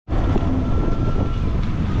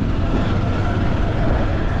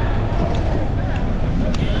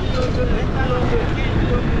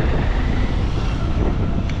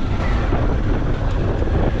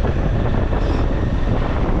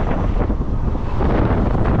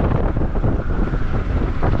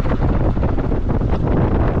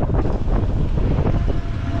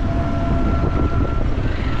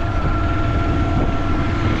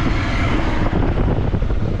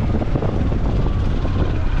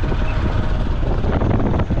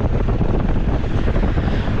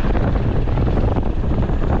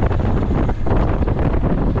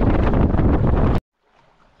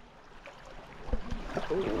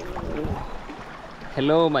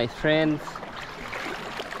Hello, my friends.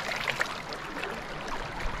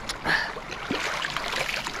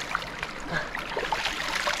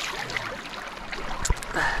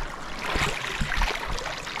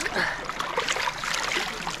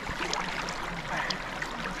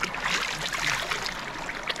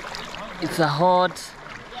 It's a hot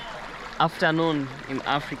afternoon in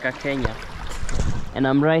Africa, Kenya, and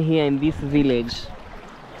I'm right here in this village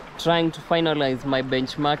trying to finalize my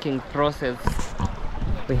benchmarking process.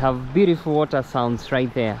 We have beautiful water sounds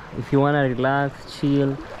right there. If you want to relax,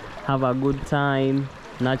 chill, have a good time,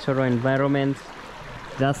 natural environment,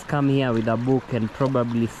 just come here with a book and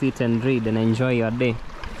probably sit and read and enjoy your day.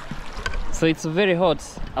 So it's very hot.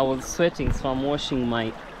 I was sweating, so I'm washing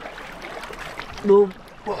my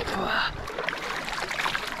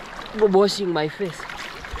face.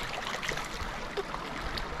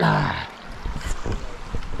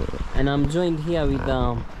 And I'm joined here with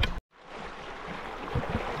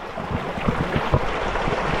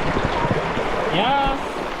yes.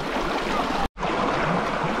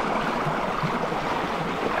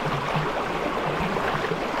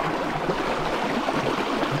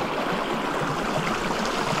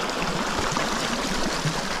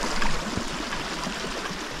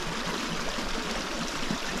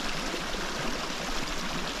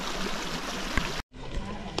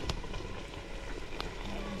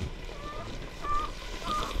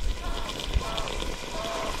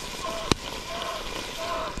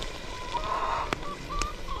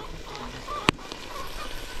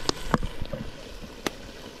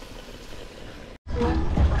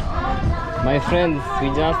 My friends, we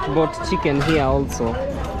just bought chicken here also,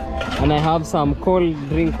 and I have some cold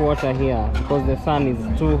drink water here because the sun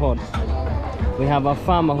is too hot. We have a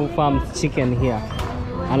farmer who farms chicken here,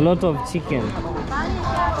 a lot of chicken,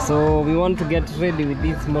 so we want to get ready with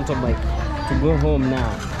this motorbike to go home now.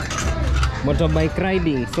 Motorbike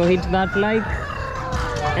riding, so hit that like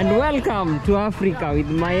and welcome to Africa with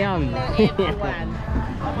Miami.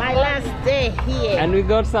 My last day here. And we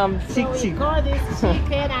got some chick. We got this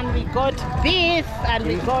chicken and we got beef and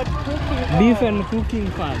we got cooking. Beef and cooking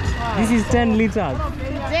fat. This is 10 liters.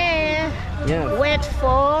 Then Yes. wait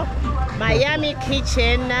for Miami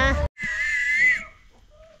kitchen.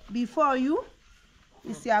 Before you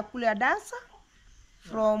is Yakula dancer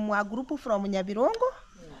from a group from Nyabirongo,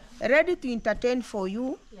 ready to entertain for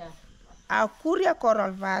you a Korea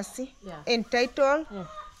choral verse entitled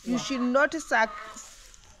You Should Not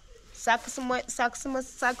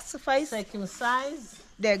Sacrifice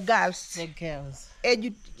the girls.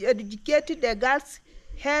 Educate the girls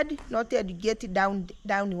head, not educate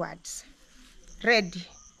downwards. Ready.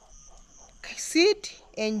 Sit,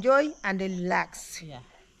 enjoy, and relax.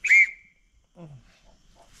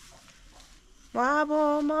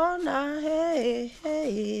 Wabo mona hey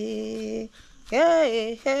hey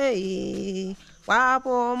hey hey.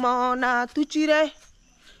 Wabo mona tuchire.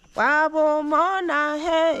 Wabo mona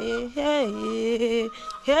hey hey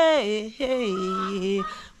hey hey.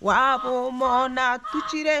 Wabo mona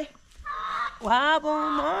tuchire. Wabo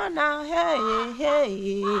mona hey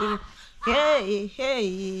hey hey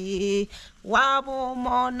hey. Wabo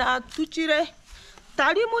mona tuchire.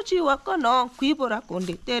 Talimuchi wako no kwibora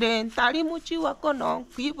konde teren. Talimuchi wako no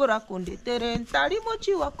kwibora konde teren.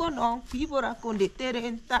 Talimuchi wako no kwibora konde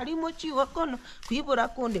teren. Talimuchi wako no kwibora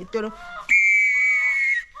konde teren.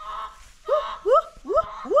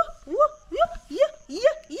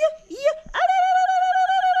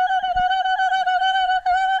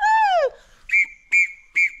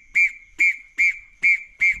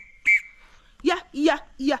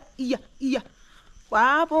 Yeah.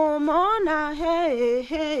 Wabo mona hey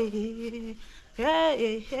hey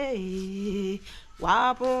hey hey.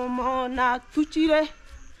 Wabo mona tuchire.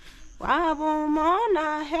 Wabo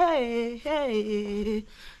mona hey hey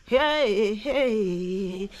hey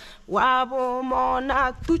hey. Wabo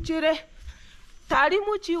mona tuchire.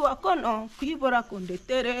 Talimuchi wako no kwibora konde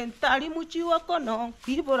teren. Talimuchi wako no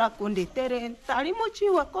kwibora konde teren. Talimuchi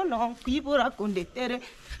wako no kwibora konde teren.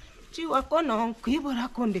 Chi wako no kwibora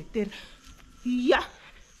konde teren. Yeah.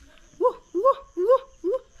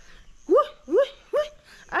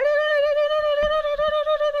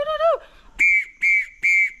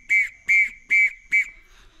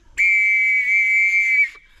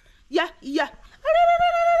 Yeah.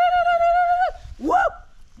 Whoop.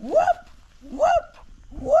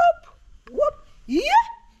 Yeah.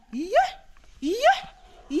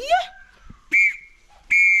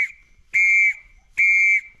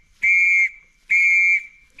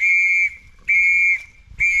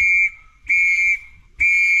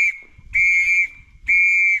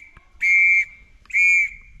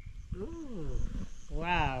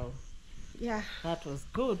 Wow. Yeah. That was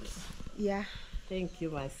good. Yeah. Thank you,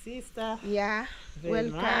 my sister. Yeah. Very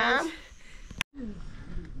Welcome. much.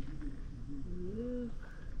 Look,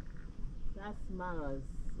 that's Mama's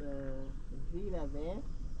villa there.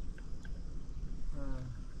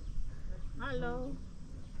 Hello.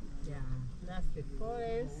 Yeah, that's the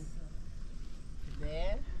forest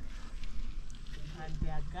there. And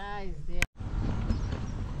there are guys there.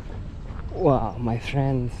 Wow, my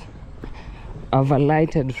friends, I've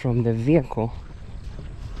alighted from the vehicle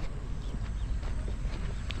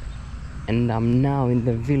and I'm now in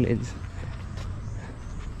the village.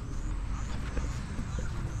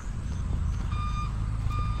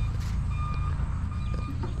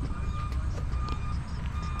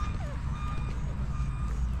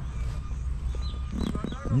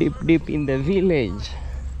 Deep in the village.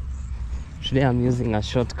 Today I'm using a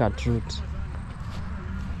shortcut route.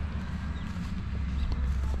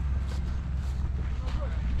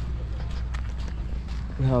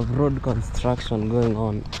 We have road construction going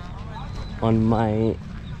on my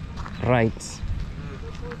right.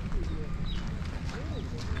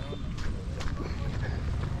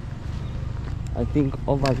 I think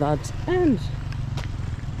over that end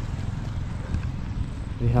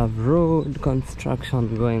we have road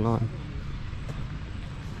construction going on.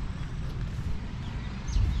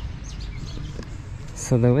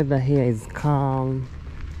 So the weather here is calm,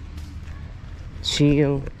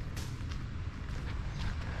 chill.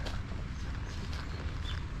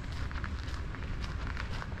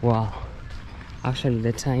 Wow, actually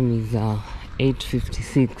the time is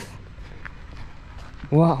 8:56.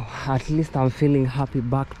 Wow, at least I'm feeling happy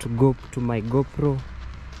back to go to my GoPro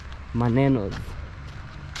manenos.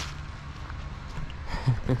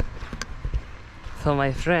 So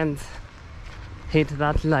my friends, hit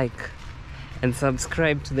that like and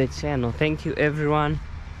subscribe to the channel. Thank you everyone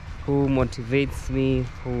who motivates me,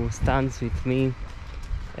 who stands with me,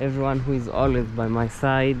 everyone who is always by my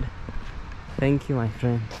side. Thank you, my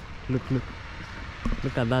friend. Look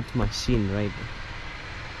at that machine right there.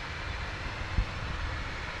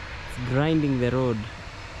 It's grinding the road.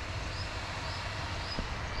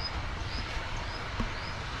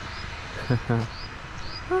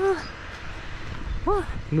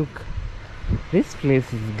 Look, this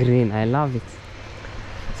place is green. I love it.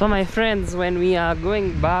 So my friends, when we are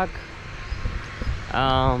going back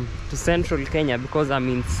to central Kenya, because I'm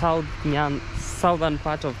in southern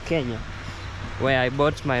part of Kenya where I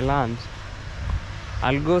bought my land,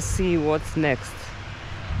 I'll go see what's next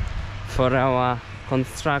for our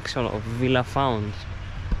construction of Villa Found.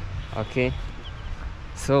 Okay,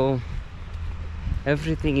 so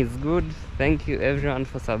everything is good. Thank you everyone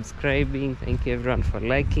for subscribing. Thank you everyone for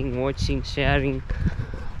liking, watching, sharing.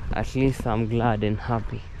 At least I'm glad and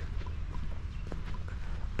happy.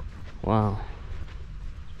 Wow,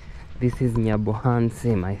 this is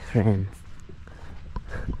Nyabohanse, my friends.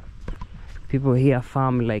 People here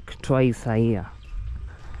farm like twice a year.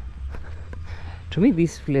 To me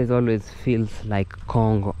this place always feels like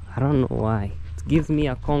Congo. I don't know why. It gives me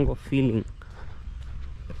a Congo feeling.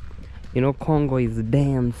 You know, Congo is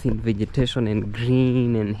dense in vegetation and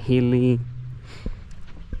green and hilly.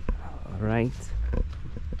 Alright.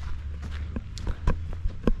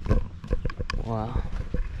 Wow.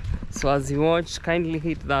 So as you watch, kindly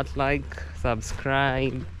hit that like,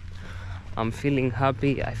 subscribe. I'm feeling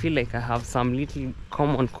happy. I feel like I have some little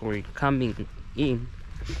common cold coming in.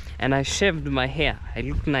 And I shaved my hair. I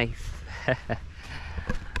look nice.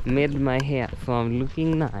 Made my hair, so I'm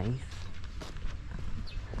looking nice.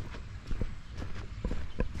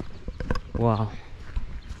 Wow.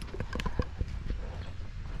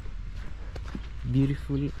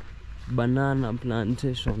 Beautiful banana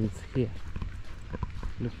plantations here.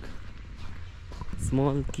 Look.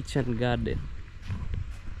 Small kitchen garden.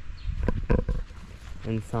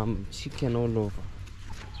 And some chicken all over.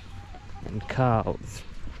 And cows.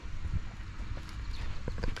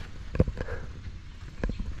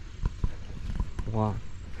 Wow.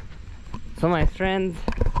 So my friends,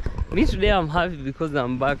 me today I'm happy because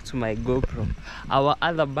I'm back to my GoPro. Our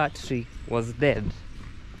other battery was dead.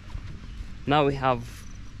 Now we have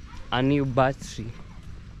a new battery.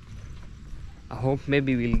 I hope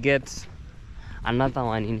maybe we'll get another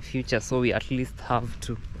one in future, so we at least have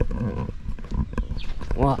two.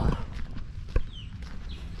 Wow.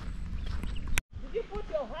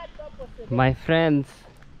 My friends,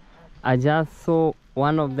 I just saw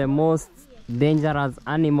one of the most dangerous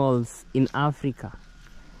animals in Africa.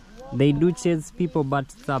 They do chase people, but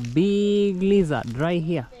it's a big lizard right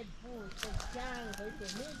here.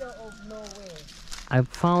 I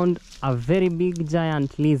found a very big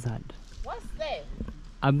giant lizard. What's that?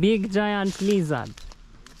 A big giant lizard.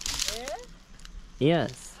 Yeah?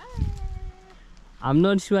 Yes. I'm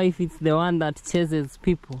not sure if it's the one that chases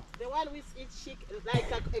people. The one which eats like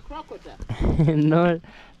a crocodile. No,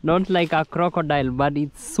 not like a crocodile, but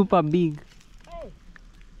it's super big. Hey,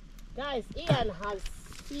 guys, Ian has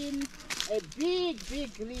seen a big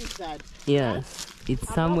lizard. Yes, it's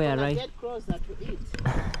somewhere right. Get closer to it.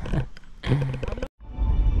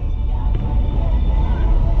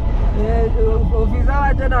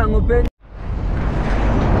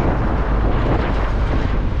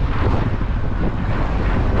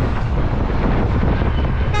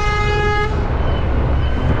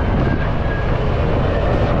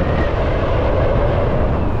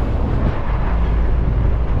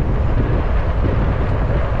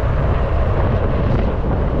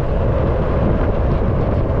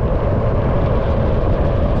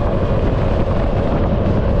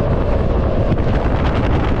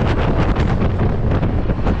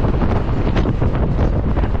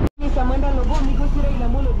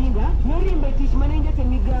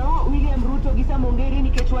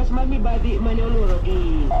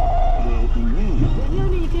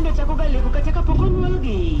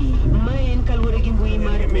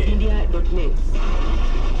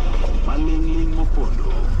 Malingling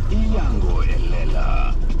mopondo, iyango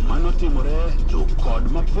elela. Mano timore to kod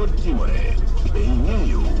mapod timore.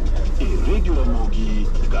 Ing'eyo, radio Ramogi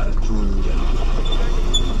kar chuny jaluo.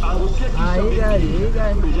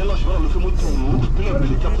 Bijalo shwara lufe mutunu,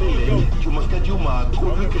 pile ka pile, juma ka juma,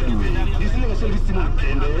 kodwe ka dwe. Disilenga service timu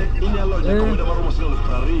kende, inyalo jakomenda maromo sila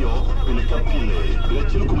prario, pile ka pile. Pile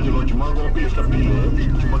chilu kumjilo jumago, pile ka pile,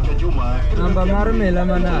 juma ka juma. Namba marmela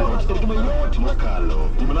mana. Juma yote mwakalo,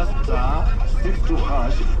 juma star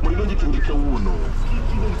 62#, mwidonji tingika uno.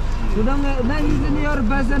 Sudah nangis yor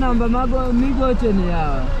basa namba mago migoche ni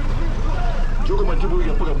yawa. Jogo matibu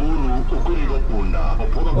ya paka buru ukuri go punda.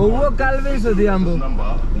 Owo Calvin so diambo.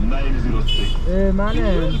 Number 906.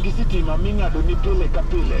 Mane. Gisiti maminga doni pile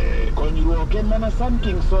kapile. Konyruok en mana Sun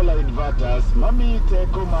King Solar Inverters. Mami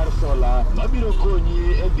teko mar solar. Mabiro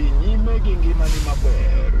konyi e dhi nyime gi ngimani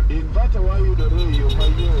maber. Inverter wayudore yo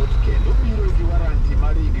mayot kendo biro gi warranty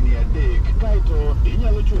mar higni 3. Kaito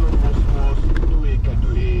inyalo chulo mos dwe ka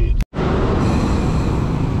dwe.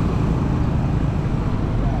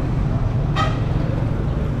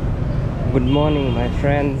 Good morning, my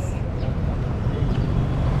friends.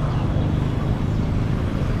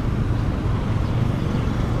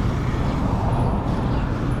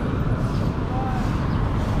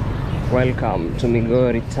 Welcome to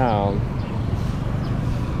Migori town.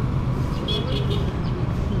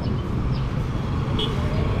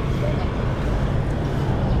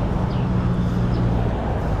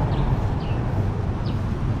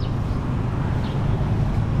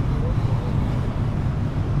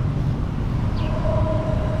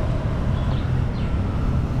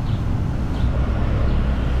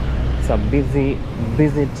 A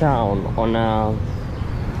busy town on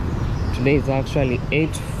today is actually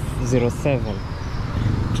 8/07.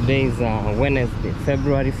 Today is Wednesday,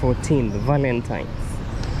 February 14th, Valentine's.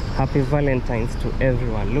 Happy Valentine's to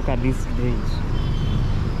everyone. Look at this bridge.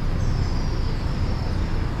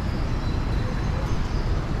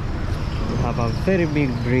 We have a very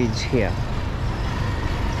big bridge here.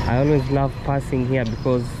 I always love passing here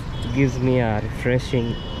because it gives me a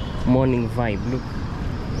refreshing morning vibe. Look.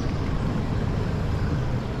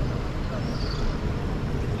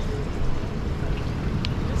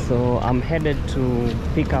 So I'm headed to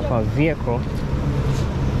pick up a vehicle.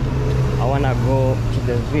 I wanna go to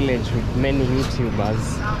the village with many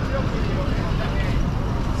YouTubers.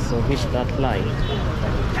 So hit that line.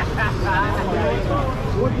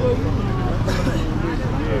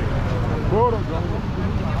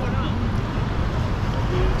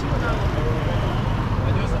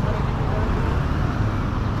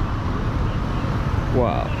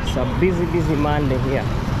 Wow, it's a busy Monday here.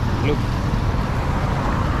 Look.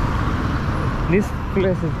 This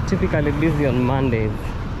place is typically busy on Mondays.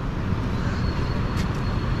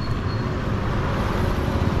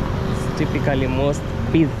 It's typically most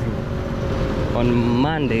busy on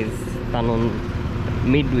Mondays than on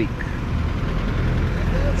midweek.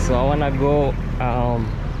 So I wanna go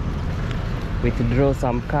withdraw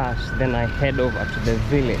some cash, then I head over to the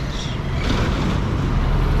village.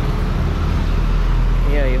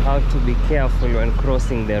 Here you have to be careful when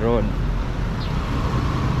crossing the road,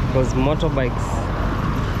 because motorbikes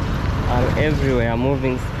are everywhere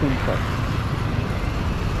moving speed fast.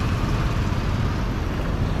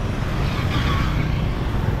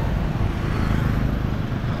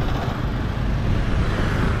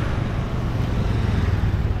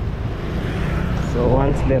 So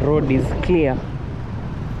once the road is clear,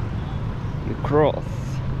 you cross,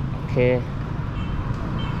 okay?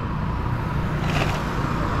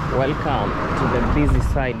 Welcome to the busy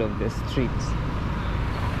side of the street.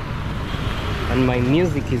 And my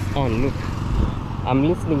music is on. Look, I'm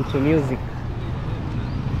listening to music.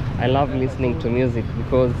 I love listening to music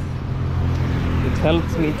because it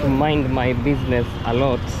helps me to mind my business a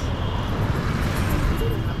lot.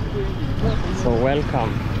 So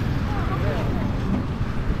welcome.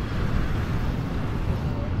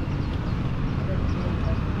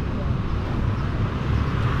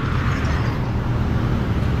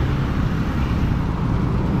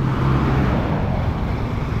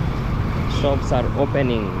 Shops are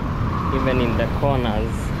opening even in the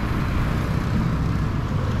corners.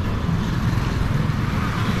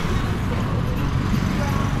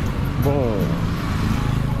 Boom.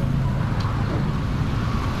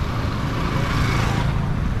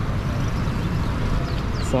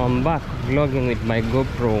 So I'm back vlogging with my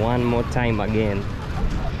GoPro one more time again.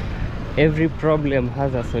 Every problem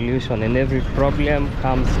has a solution and every problem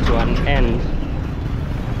comes to an end.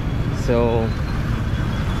 So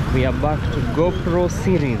we are back to GoPro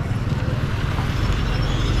series.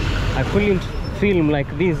 I couldn't film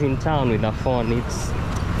like this in town with a phone. It's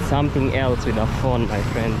something else with a phone, my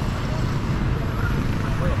friend.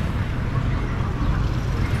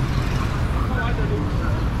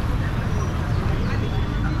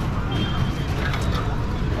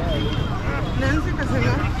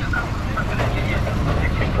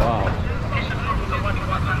 Wow.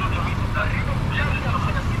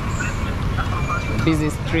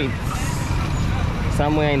 Busy streets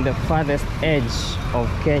somewhere in the farthest edge of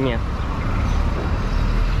Kenya.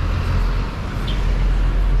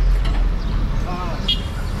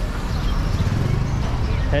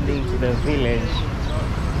 Heading to the village.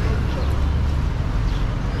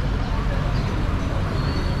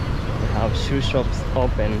 We have shoe shops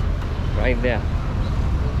open right there.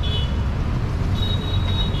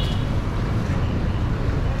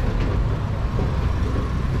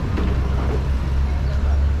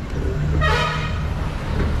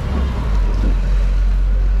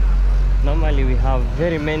 Normally we have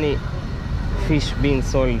very many fish being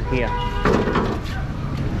sold here.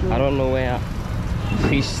 I don't know where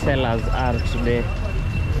fish sellers are today,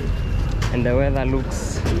 and the weather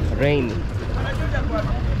looks rainy.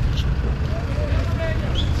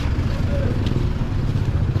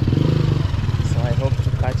 So I hope to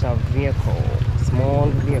catch a vehicle, small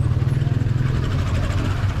vehicle.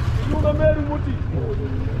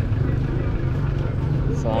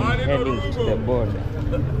 So I'm heading to the border.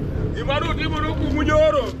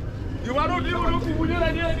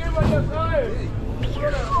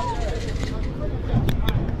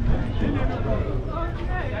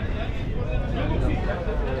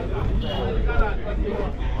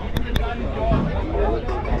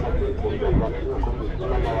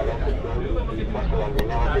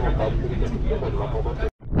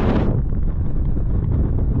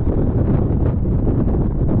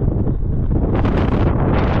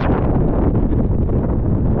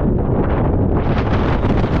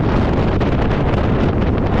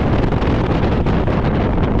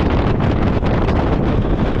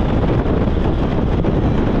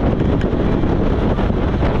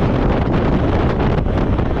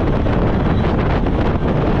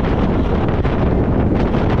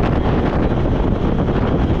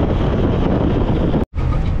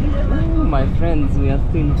 We are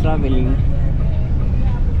still traveling,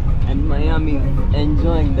 and Miami is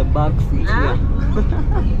enjoying the back seat here.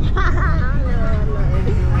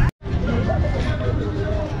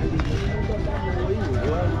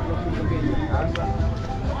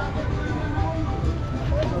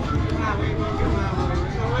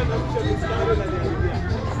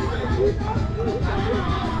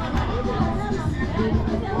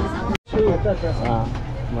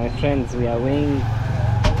 My friends, we are weighing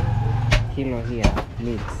kilo here,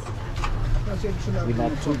 meat, with a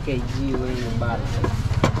 2 kg weighing bar.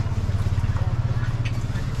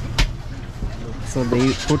 So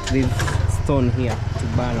they put this stone here to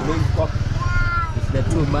balance. If the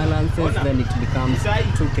two balances, then it becomes 2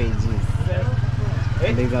 kg.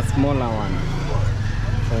 And there's a smaller one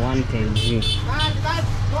for 1 kg.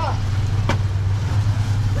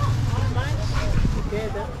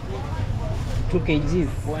 2 kgs.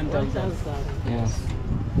 1,000. Yes.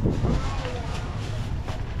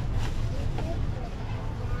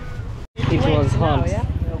 It was hot. Yes.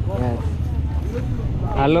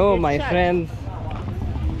 Hello, my friends.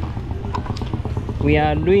 We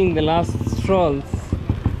are doing the last strolls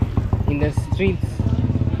in the streets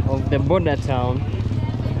of the border town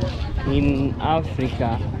in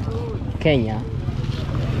Africa, Kenya,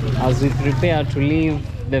 as we prepare to leave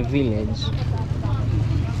the village.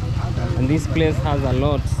 And this place has a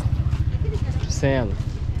lot to sell.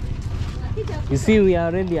 You see, we are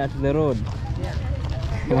already at the road.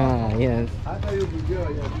 Ah, yes.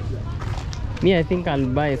 Me, I think I'll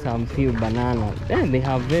buy some few bananas. Yeah, they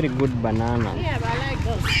have very good bananas. Yeah, but I like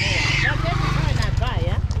those small ones. But every time I buy,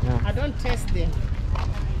 I don't taste them.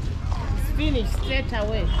 It's finished straight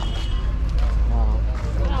away. Wow.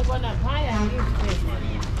 So I'm gonna buy and give taste.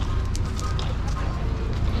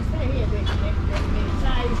 You say here they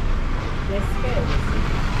try the scales.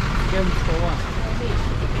 Scales for what?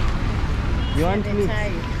 You want meat?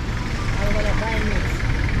 I'm gonna buy meat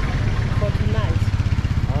for tonight.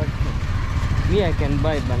 Okay. Me, I can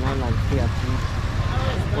buy bananas here too.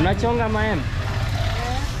 Unachonga maembe?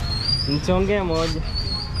 Nichonge moja.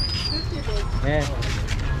 Yeah.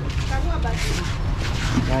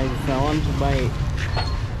 Guys, I want to buy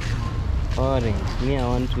orange. Me, I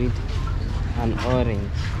want to eat an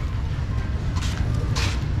orange.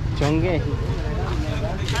 Chonge.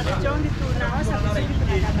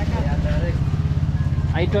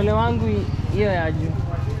 Aitole wangu hiyo ya juu.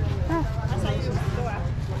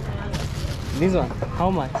 This one,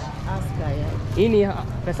 how much? Hii ni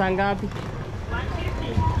pesa ngapi?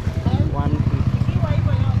 150.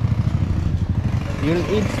 You'll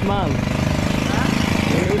eat small.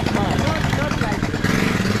 You'll eat small. Not like this.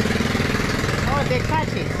 Oh, they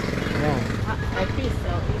cut it. Yeah. A piece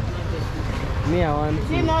of it. Me, I want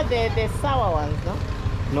to. You know the sour ones, no?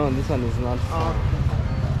 No, this one is not sour. Okay.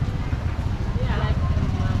 Yeah, I like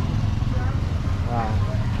Wow.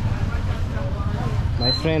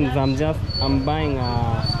 My friends, I'm buying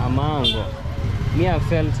a mango. Me, I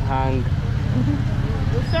felt hungry.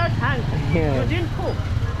 You felt hungry. Yeah. You didn't cook.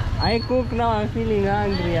 I cook now, I'm feeling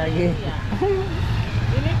hungry again. You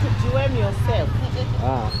need to deworm yourself.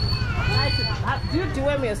 Ah. Do you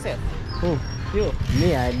deworm yourself? Who? You.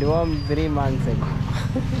 Me, I dewormed 3 months ago.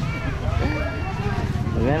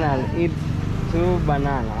 Then I'll eat 2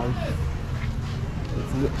 bananas.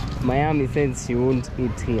 Miami says she won't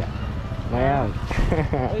eat here. Miami.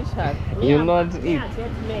 You'll not eat.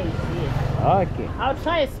 Okay. I'll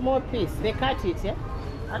try a small piece. They cut it, yeah?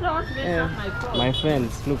 I don't want to mess up my phone. My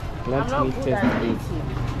friends, look, let me taste it.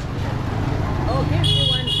 Oh, give me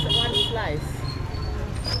one slice.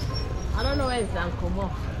 I don't know where it's Uncle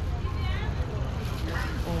Mo.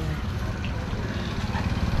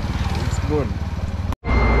 It's good.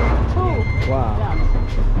 Oh. Wow.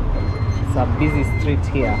 It's a busy street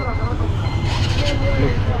here.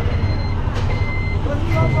 Look.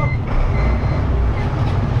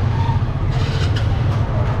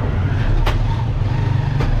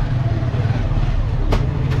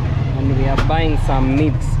 And we are buying some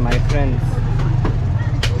meats, my friends,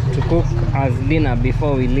 to cook as dinner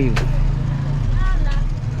before we leave.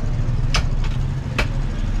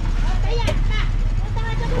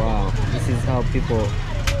 Wow, this is how people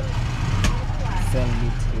sell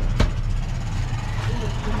meat here.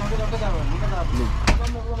 Look.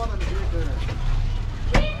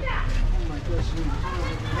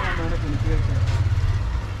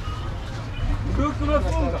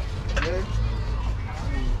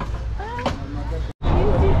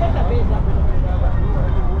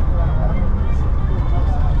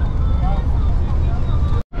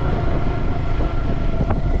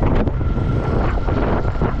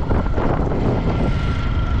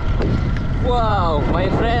 Wow, my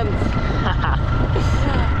friends.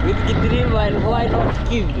 With Kidrim and why not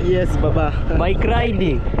kid? Yes, Baba. Bike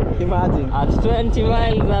riding. Imagine. At 20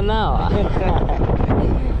 miles an hour.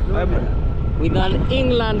 With an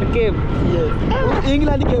England cape. Yes.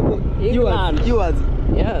 England cable. England. Yours.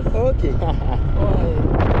 Yes. Okay.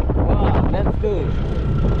 Wow, that's good.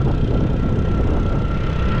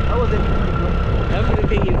 How was it?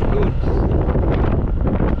 Everything is good.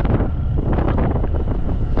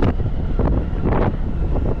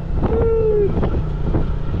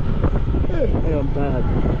 I'm tired.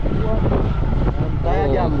 I'm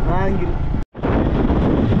tired. I'm hungry.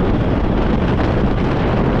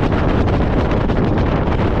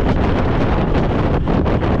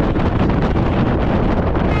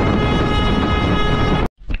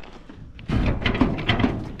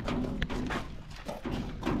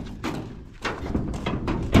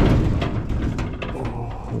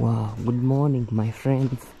 Wow, good morning, my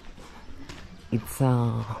friends. It's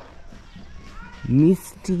a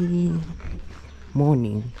misty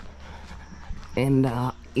morning and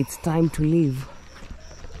it's time to leave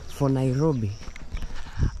for Nairobi.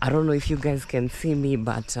 I don't know if you guys can see me,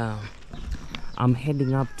 but I'm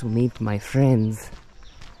heading up to meet my friends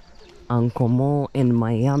Uncle Mo and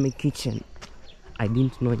Miami Kitchen. I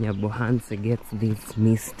didn't know Nyabohanse gets this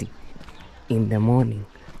misty in the morning.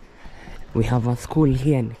 We have a school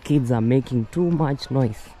here and kids are making too much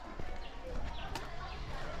noise.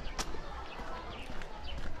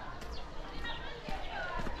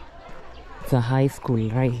 It's a high school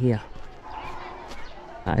right here.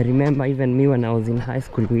 I remember even me when I was in high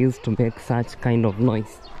school, we used to make such kind of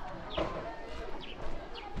noise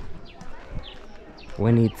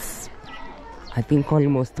when it's, I think,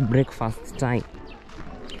 almost breakfast time.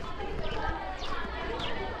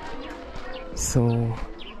 So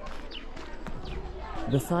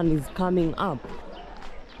the sun is coming up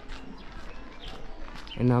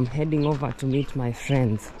and I'm heading over to meet my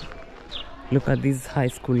friends. Look at this high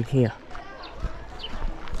school here.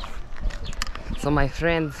 So my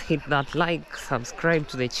friends, hit that like, subscribe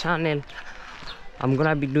to the channel. I'm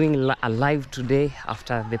gonna be doing a live today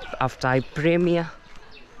after I premiere,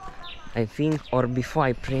 I think, or before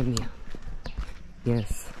I premiere.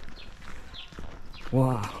 Yes.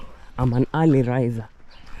 Wow, I'm an early riser.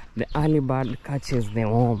 The early bird catches the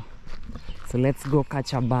worm. So let's go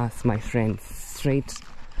catch a bus, my friends, straight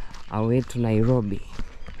away to Nairobi.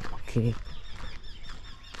 Okay.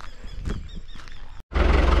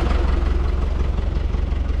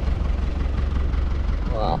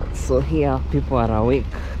 So here people are awake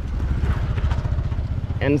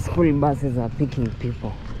and school buses are picking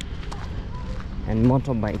people, and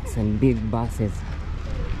motorbikes and big buses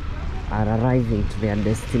are arriving to their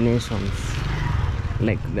destinations,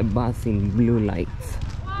 like the bus in blue lights.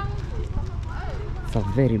 It's a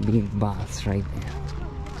very big bus right there.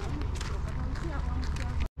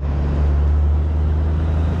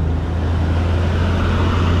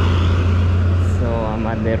 So I'm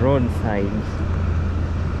at the roadside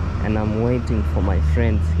and I'm waiting for my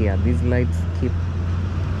friends here. These lights keep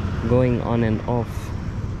going on and off,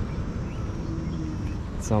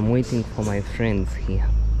 so I'm waiting for my friends here.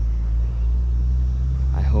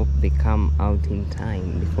 I hope they come out in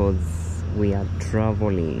time because we are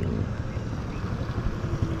traveling.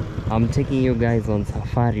 I'm taking you guys on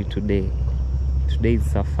safari today. Today is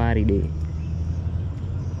safari day.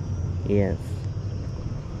 Yes.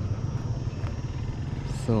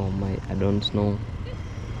 So I don't know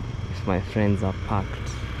if my friends are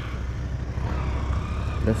packed.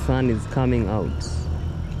 The sun is coming out.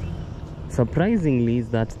 Surprisingly is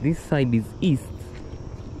that this side is east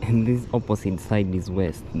and this opposite side is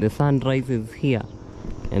west. The sun rises here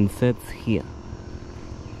and sets here.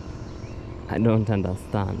 I don't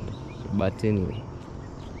understand, but anyway.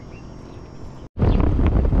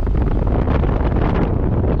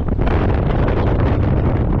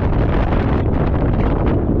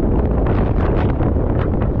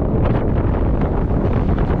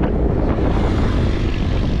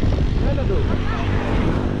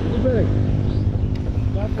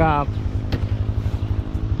 Cap.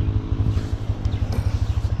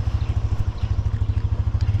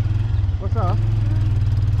 What's up?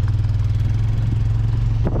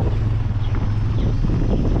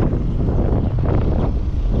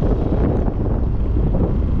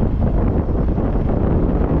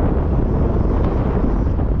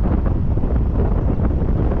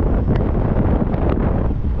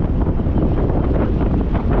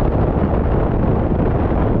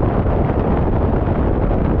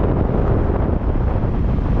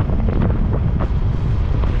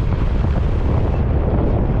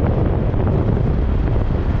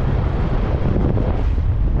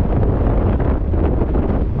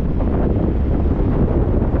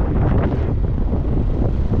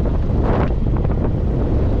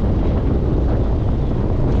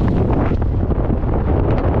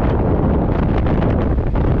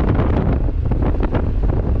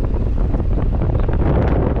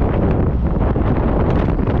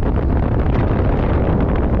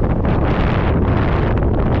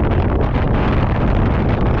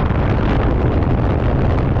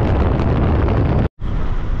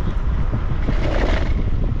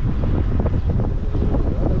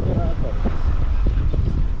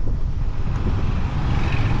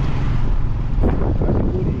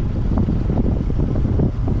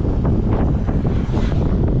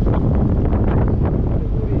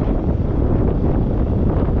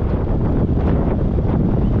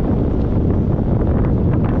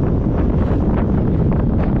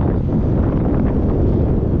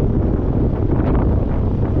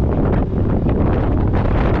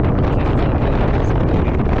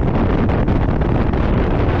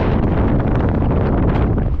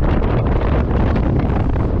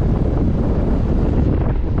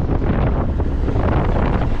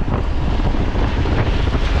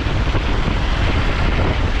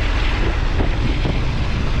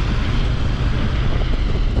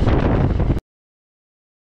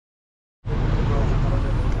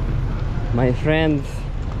 My friends,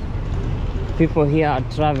 people here are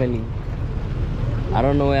traveling. I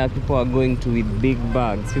don't know where people are going to with big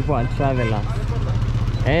bags. People are travelers.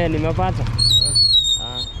 Nimepata.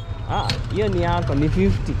 Hiyo ni yako, ni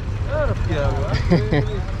 50.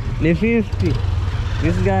 Ni 50.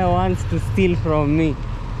 This guy wants to steal from me.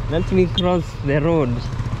 Let me cross the road.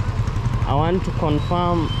 I want to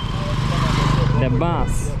confirm the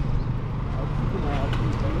bus.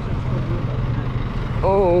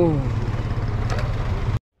 Oh.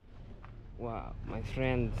 Wow, my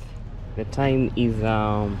friends. The time is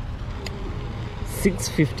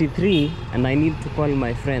 6:53 and I need to call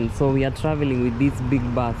my friend. So we are traveling with this big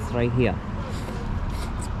bus right here.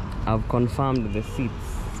 I've confirmed the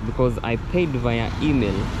seats because I paid via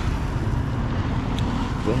email.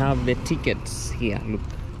 We have the tickets here. Look,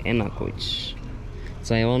 𝐆𝐎𝐿𝐼𝐍𝐾𝐄.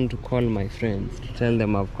 So I want to call my friends to tell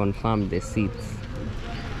them I've confirmed the seats.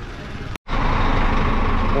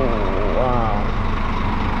 Oh wow,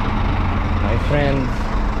 my friends.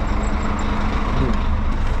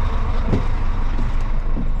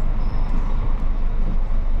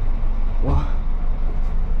 Wow,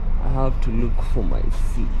 I have to look for my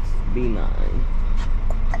seats. B9.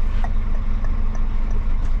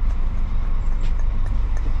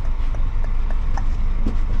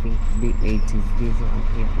 I think B8 is this one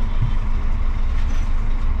here.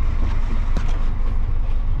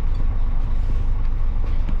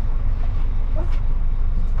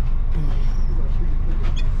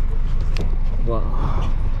 Wow.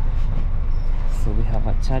 So we have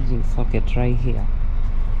a charging socket right here.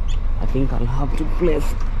 I think I'll have to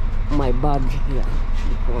place my bag here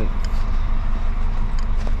because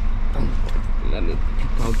let me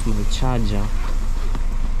pick out my charger.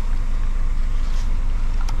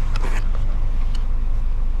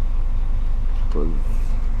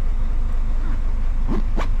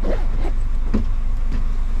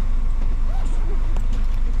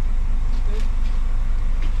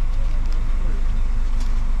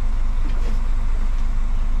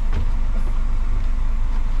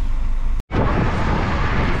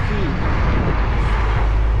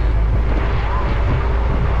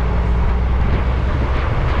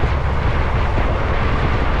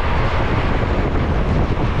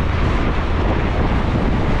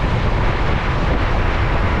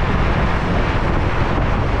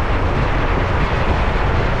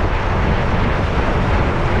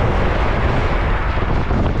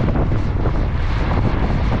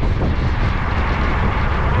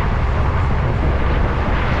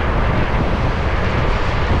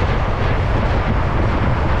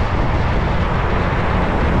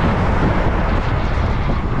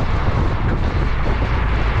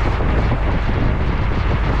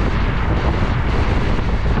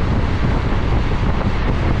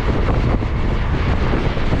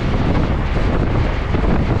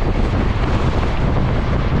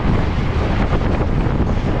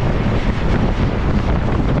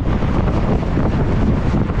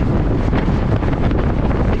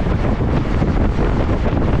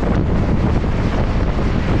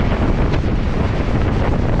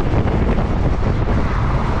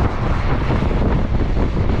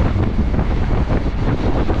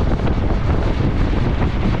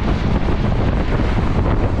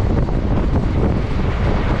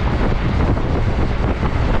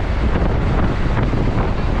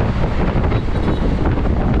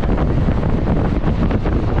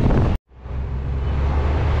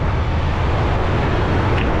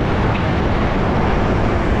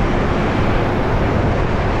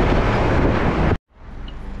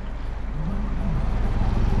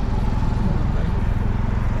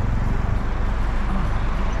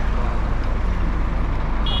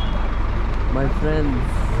 My friends,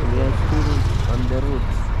 we are still on the route.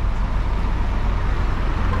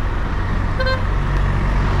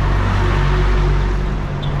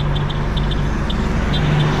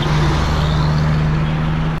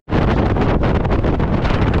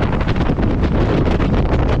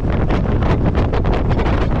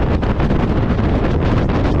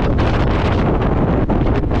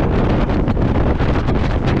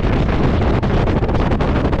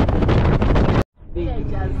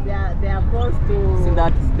 They are close to. See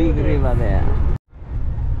that big river there?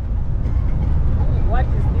 What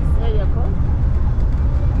is this area called?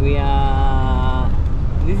 We are.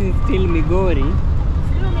 This is still Migori.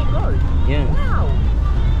 Still Migori? Yes. Wow.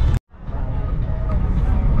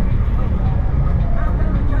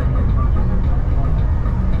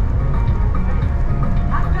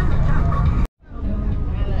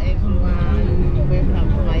 Hello everyone, welcome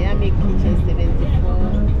to Miami Kitchen 74.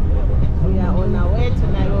 We are on our way to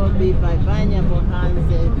Nairobi by Vanya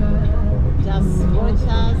Bohanze. Just watch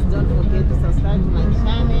us, don't forget to subscribe to my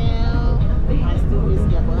channel. My story is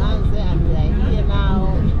Bohanze and we are here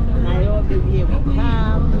now. Nairobi, here we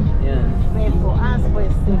come. Yes. Pray for us for a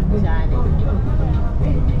safe journey.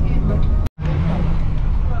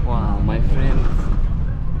 Wow, my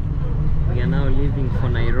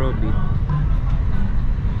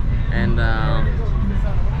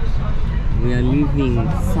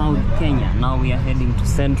South Kenya. Now we are heading to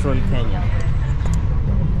Central Kenya.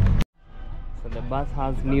 So the bus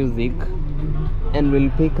has music and will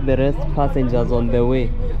pick the rest passengers on the way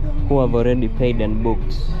who have already paid and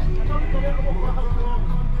booked.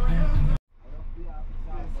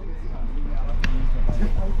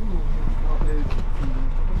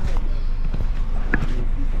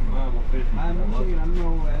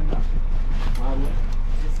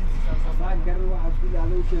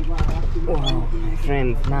 Wow, my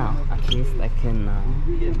friends, now at least I can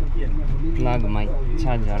plug my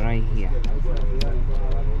charger right here.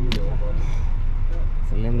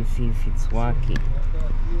 So let me see if it's working.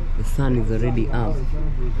 The sun is already up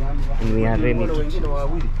and we are ready to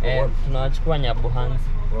tunawachukua nyabuhanzi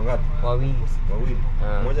wawili.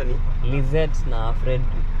 Moja ni Lizette na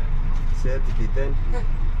Frederick. set K10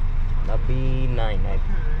 na B9 I think.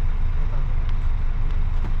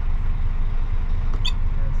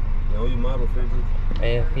 na huyu Maro Frederick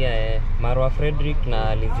Pia Marwa Frederick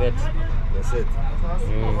na Lizette na set.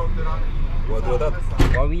 Watu watatu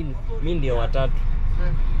wawili, mimi ndio watatu.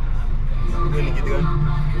 Wewe ni kitu gani?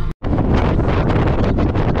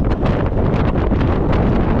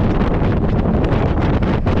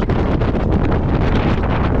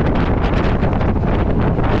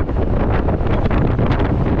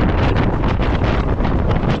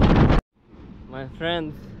 My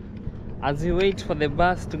friends, as we wait for the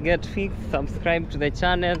bus to get fixed, subscribe to the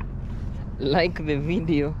channel, like the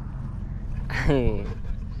video.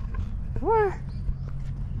 What?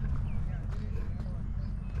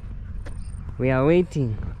 We are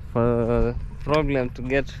waiting for the problem to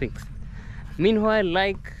get fixed. Meanwhile,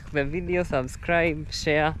 like the video, subscribe,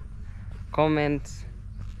 share, comment,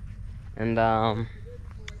 and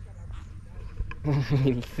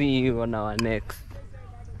we'll see you on our next.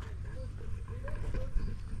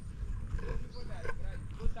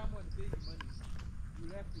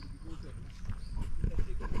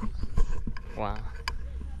 Wow.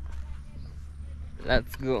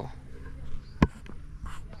 Let's go.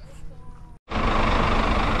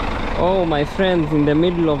 Oh, my friends, in the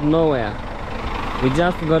middle of nowhere, we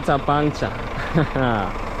just got a puncture.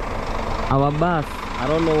 Our bus, I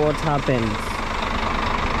don't know what happened.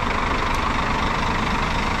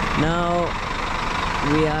 Now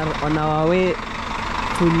we are on our way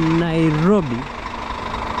to Nairobi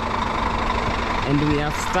and we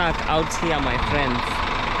are stuck out here, my friends.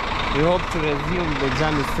 We hope to resume the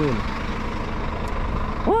journey soon.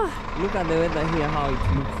 Wow, look at the weather here, how it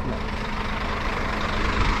looks like.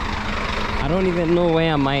 I don't even know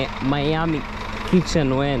where my Miami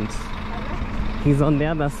kitchen went. He's on the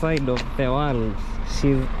other side of the world.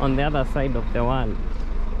 She's on the other side of the world.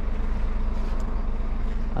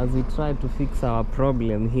 As we try to fix our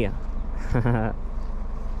problem here.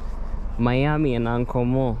 Miami and Uncle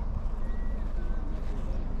Mo,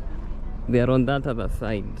 they're on that other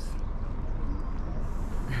side.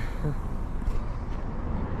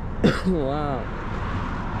 Wow,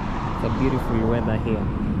 it's a beautiful weather here.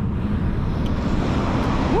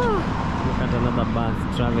 Wow. Look at another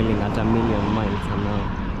bus traveling at 1,000,000 miles an hour.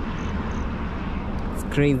 It's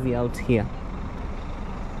crazy out here.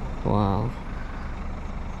 Wow.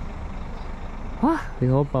 We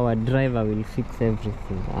hope our driver will fix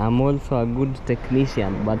everything. I'm also a good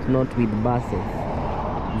technician, but not with buses,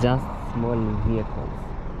 just small vehicles.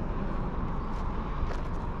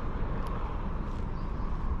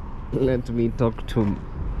 Let me talk to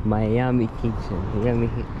Miami kitchen. Let me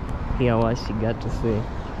hear what she got to say.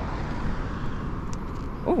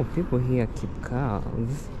 Oh, people here keep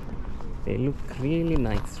cows. They look really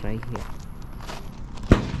nice right here.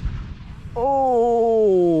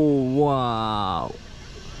 Oh, wow.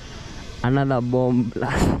 Another bomb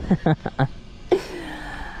blast.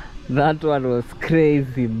 That one was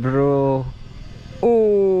crazy, bro.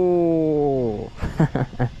 Oh.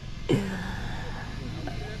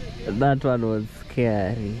 That one was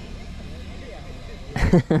scary.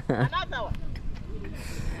 Another one.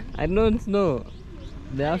 I don't know.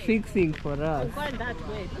 They are fixing for us. I'm going that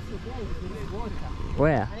way. This is going to this water.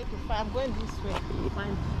 Where? I need to find, I'm going this way to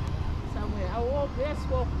find somewhere. I'll walk, let's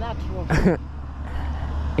walk that road.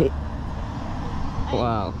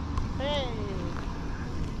 Wow. Hey.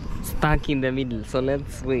 Stuck in the middle, so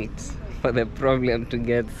let's wait for the problem to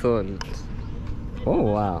get solved. Oh,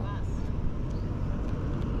 wow.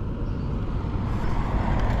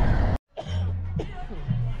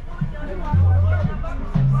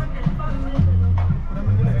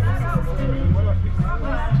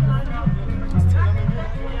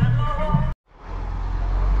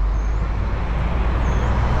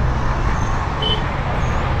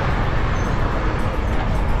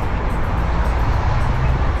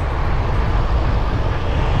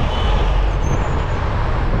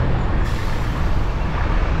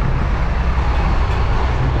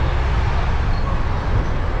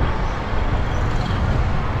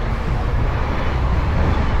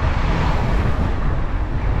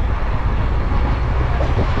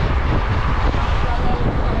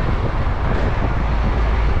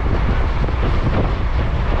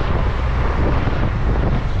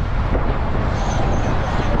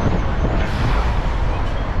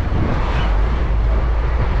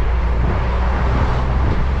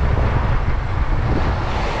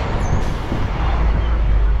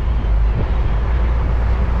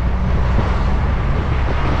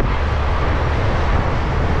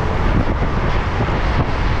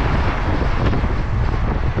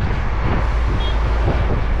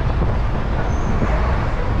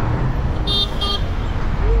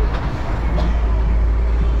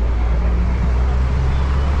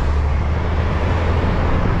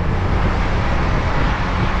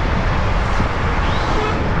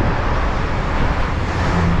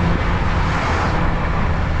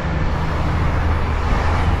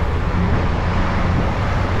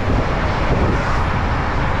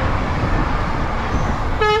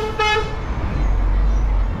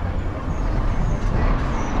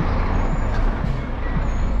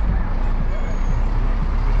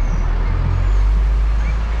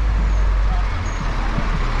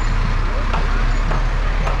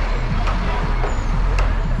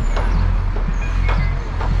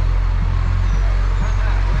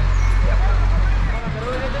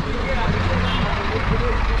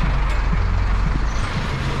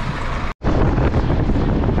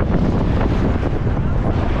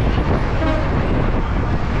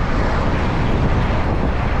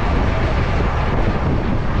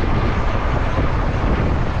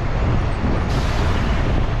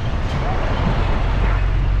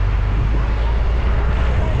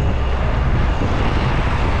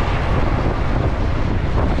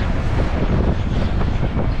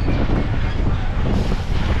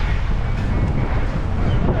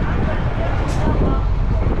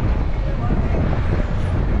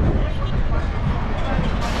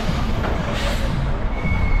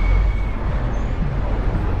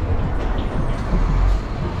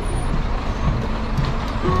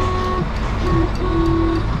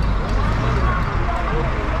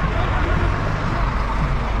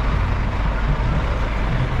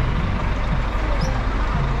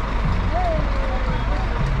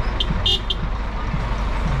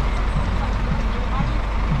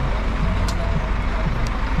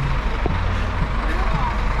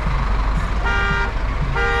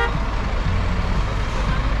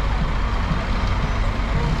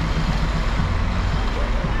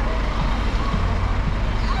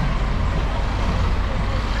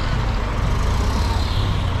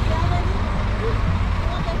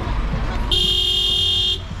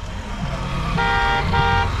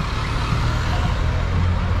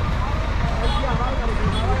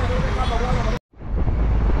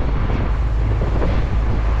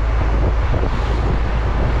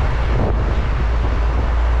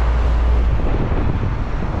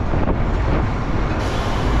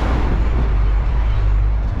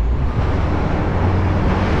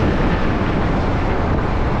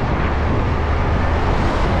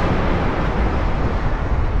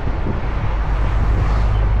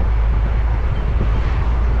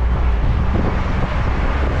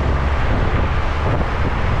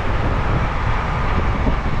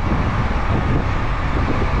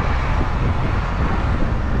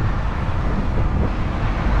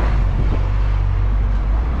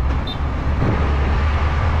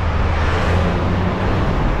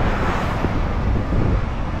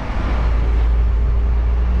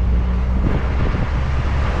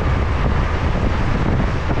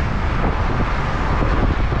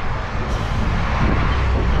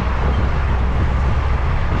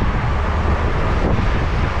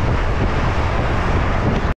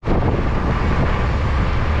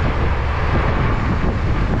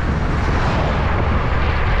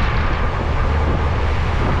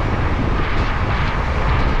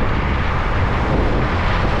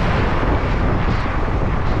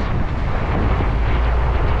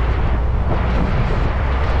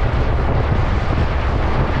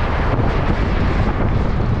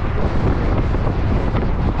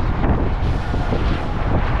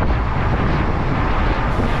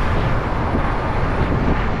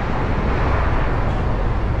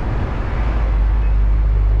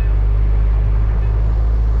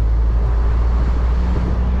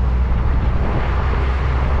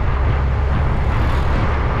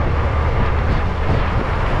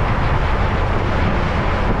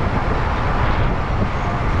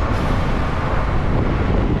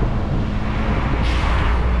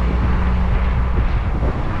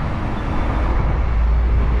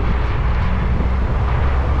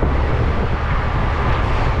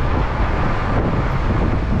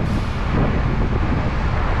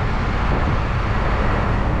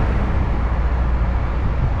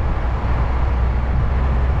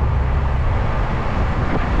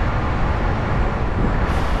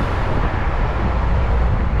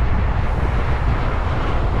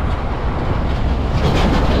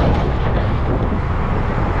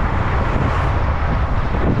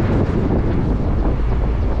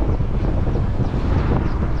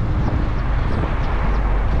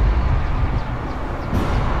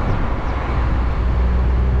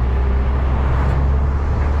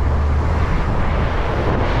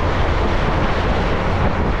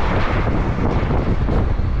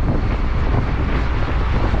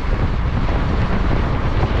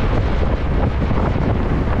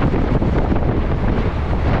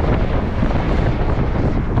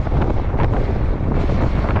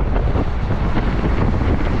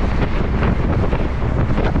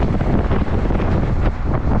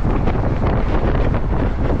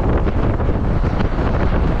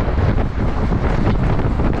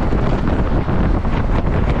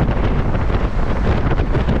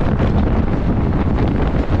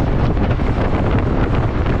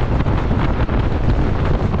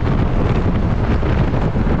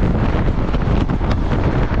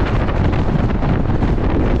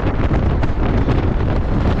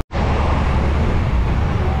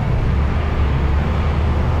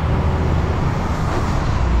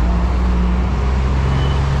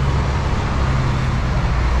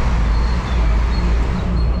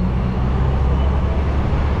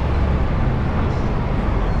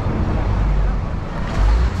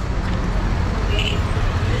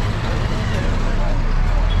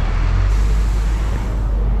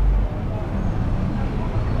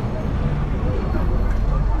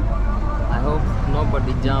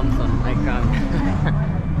 everybody jumps on. I can't.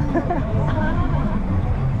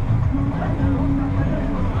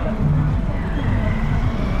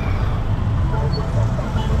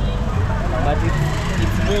 But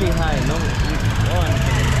it's very high, no? No one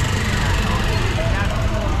can.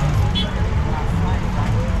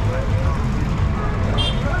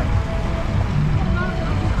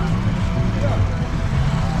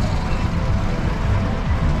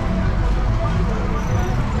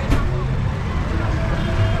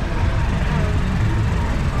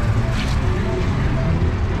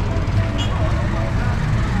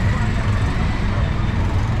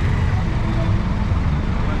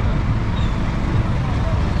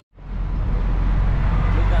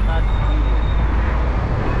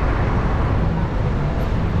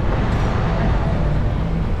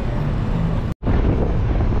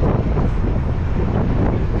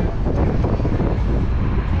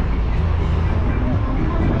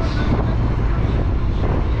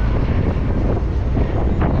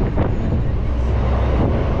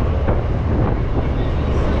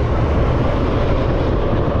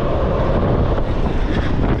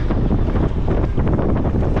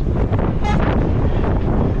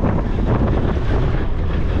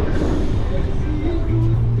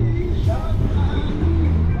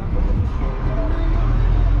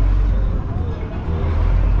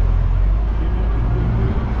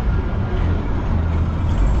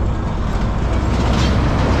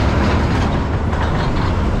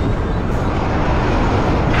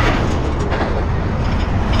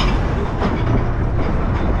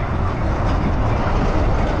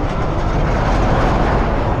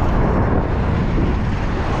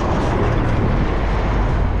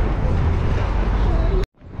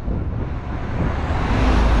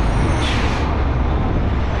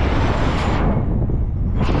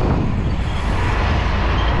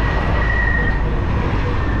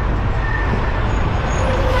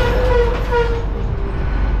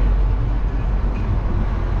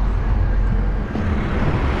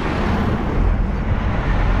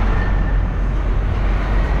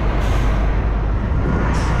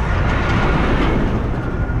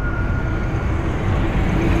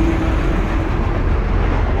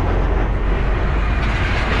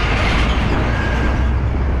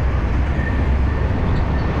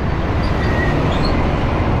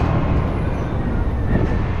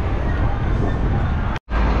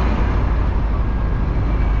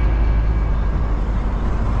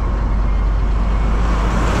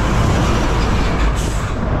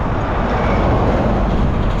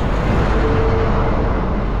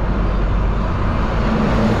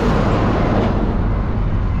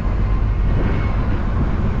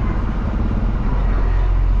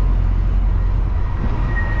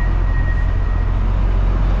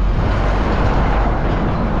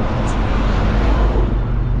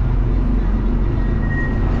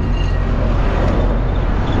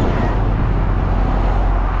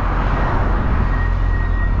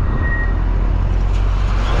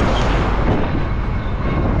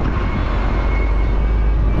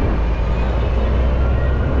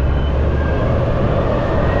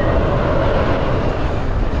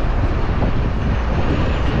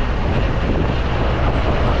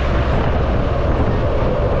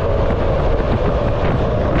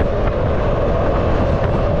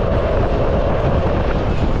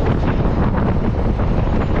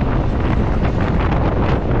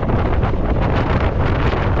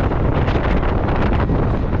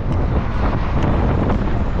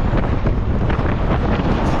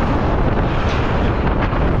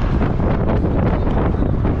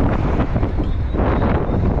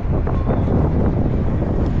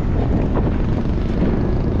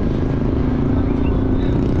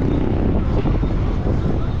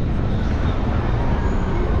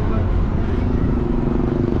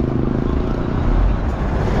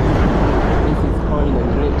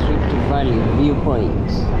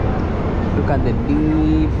 viewpoint. Look at the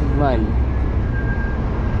deep valley.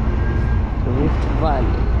 Rift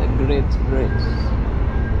Valley, the great Rift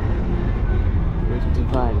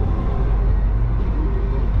Valley.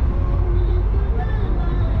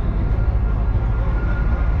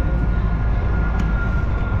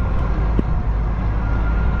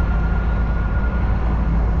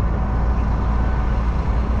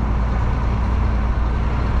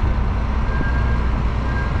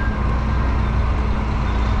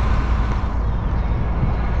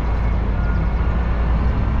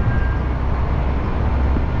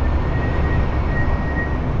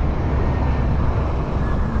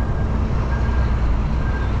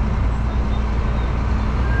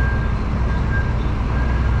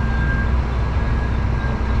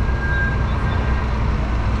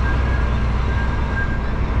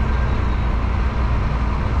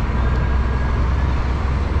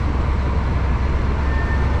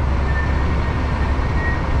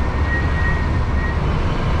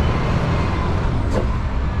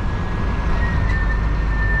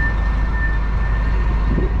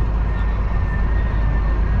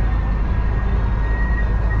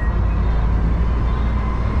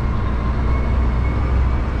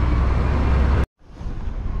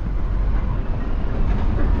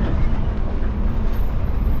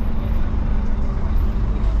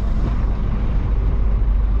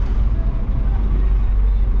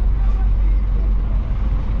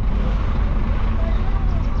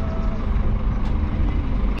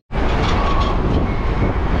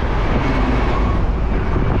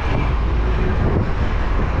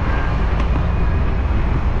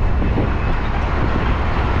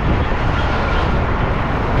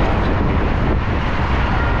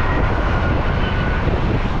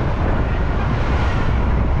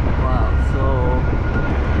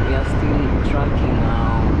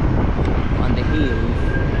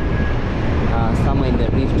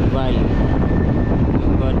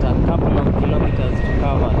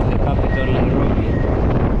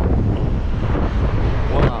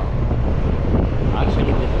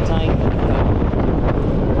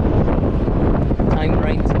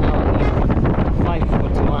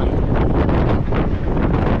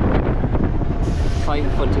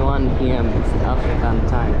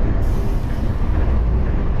 untie.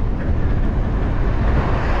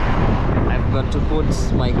 I've got to put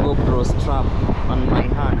my GoPro strap on my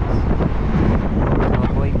hand to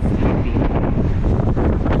avoid slipping.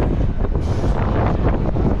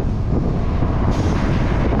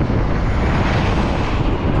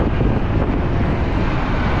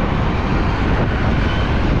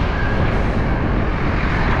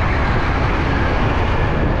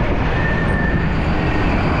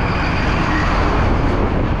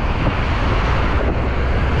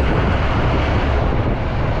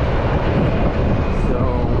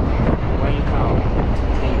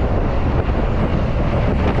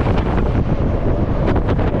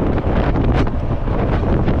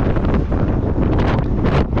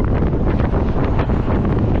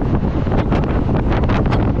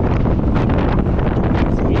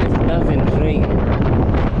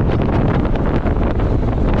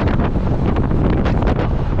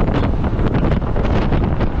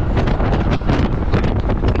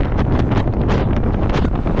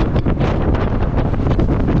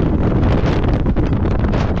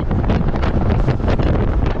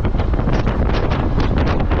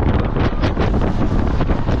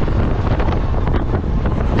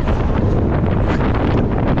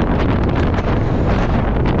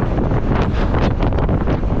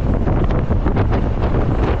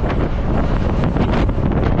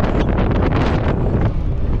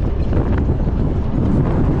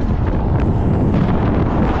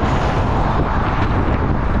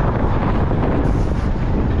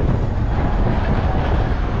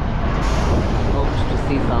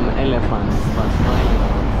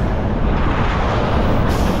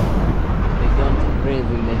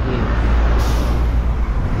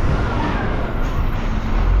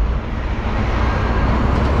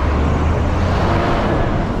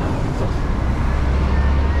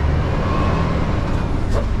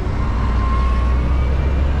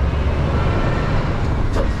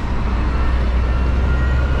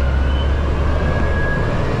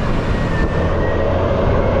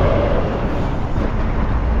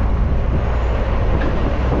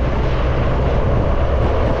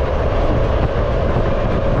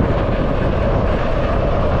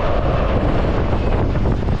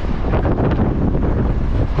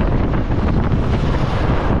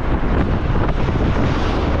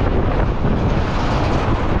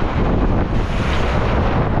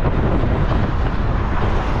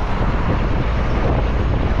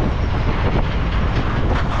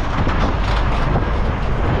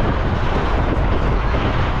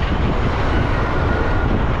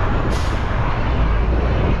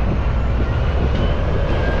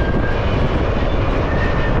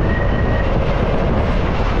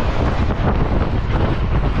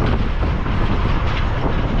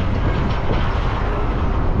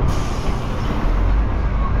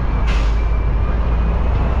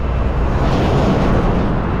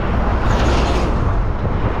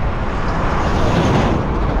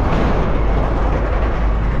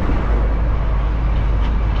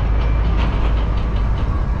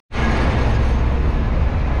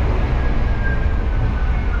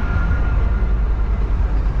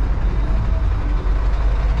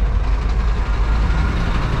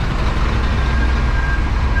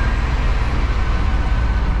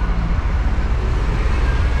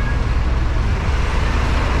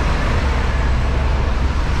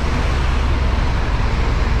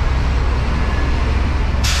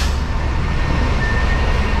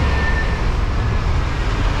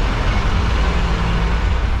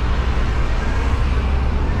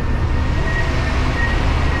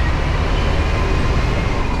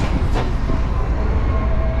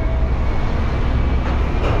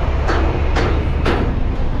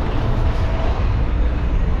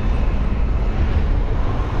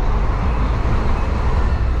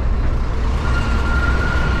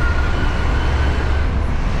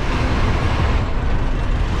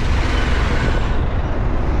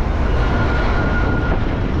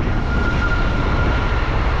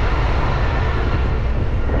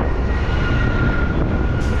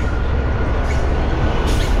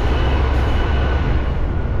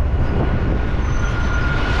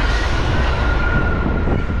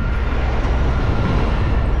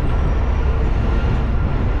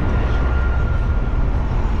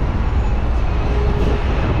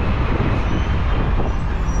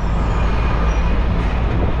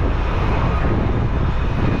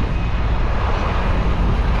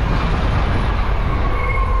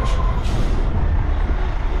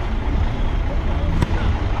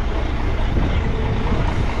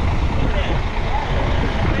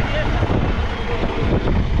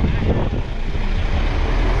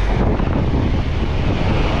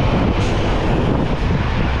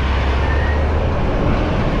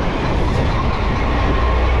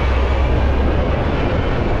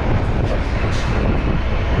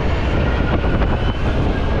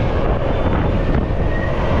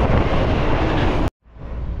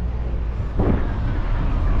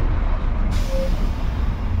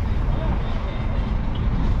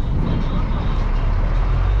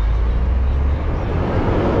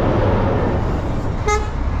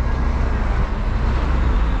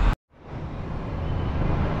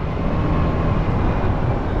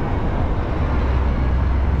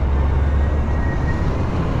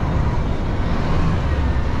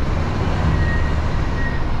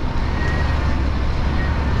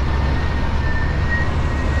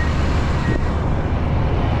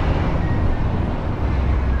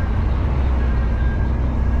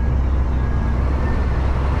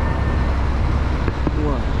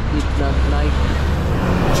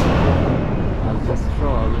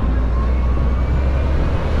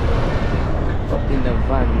 a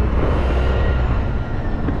valley.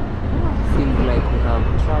 Seems like we have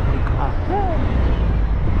traffic ahead.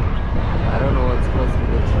 I don't know what's causing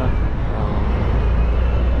the traffic.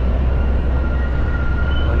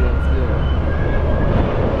 But let's go.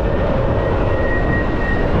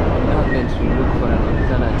 I'm definitely look for an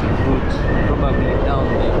alternative route, probably down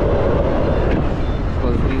there,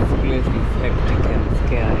 because this place is hectic and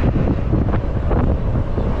scary.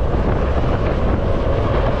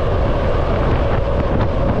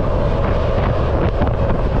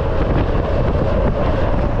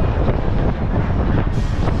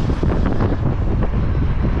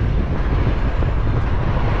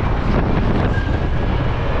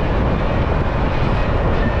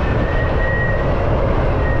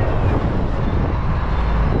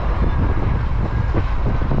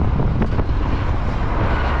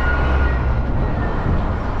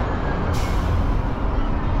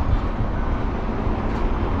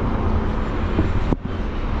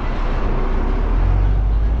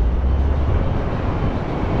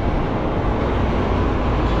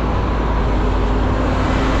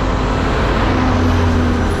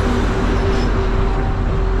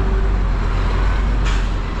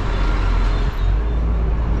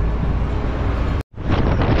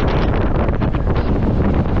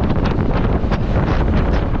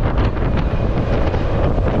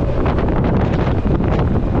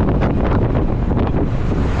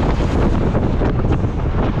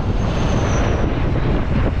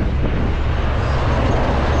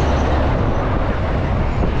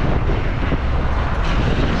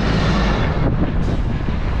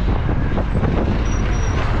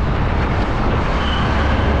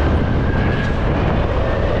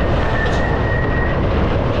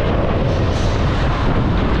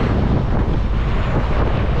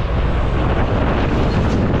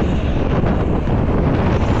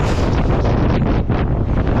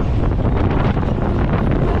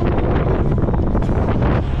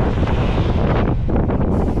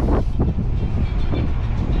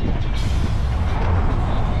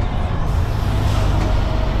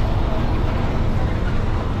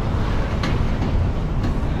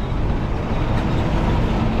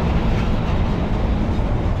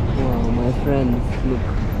 Friends, look,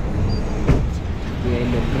 we are in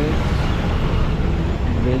the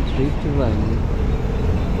Great Rift Valley,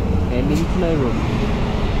 heading to Nairobi.